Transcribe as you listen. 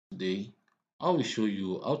today I will show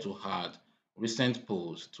you how to add recent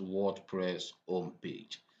posts to WordPress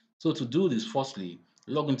homepage. So to do this, firstly,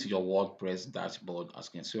 log into your WordPress dashboard.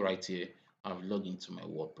 As you can see right here, I've logged into my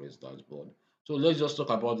WordPress dashboard. So let's just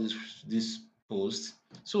talk about this post.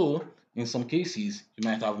 So in some cases, you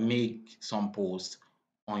might have made some posts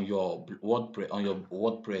on your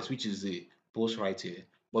WordPress, which is the post right here,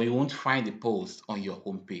 but you won't find the post on your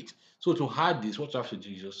homepage. So to add this, what you have to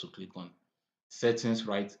do is just to click on settings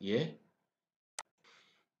right here,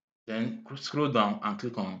 then scroll down and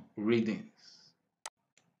click on readings.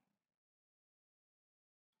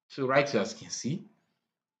 So right here, as you can see,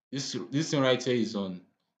 this thing right here is on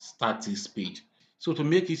status page. So to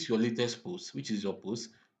make it your latest post, which is your post,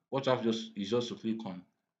 what you have just to click on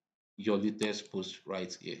your latest post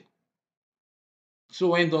right here.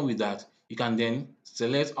 So when done with that, you can then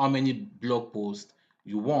select how many blog posts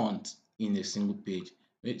you want in a single page.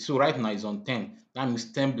 So right now it's on 10. That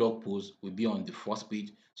means 10 blog posts will be on the first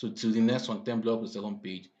page. So to the next one, 10 blog posts second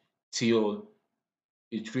page till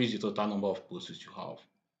it reaches the total number of posts which you have.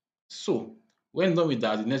 So when done with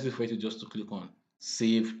that, the next thing for you just to click on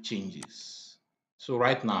save changes. So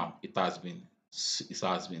right now it has been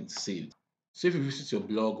saved. So if you visit your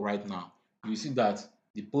blog right now, you see that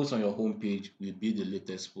the post on your homepage will be the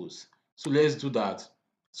latest post. So let's do that.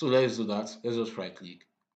 Let's just right click,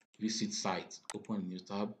 visit site, open a new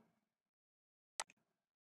tab.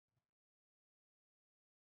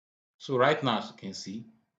 So right now, as you can see,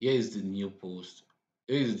 here is the new post.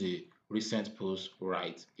 Here is the recent post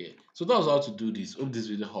right here. So that's how to do this. Hope this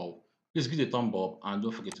video helped. Please give it a thumb up and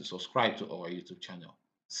don't forget to subscribe to our YouTube channel.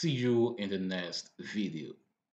 See you in the next video.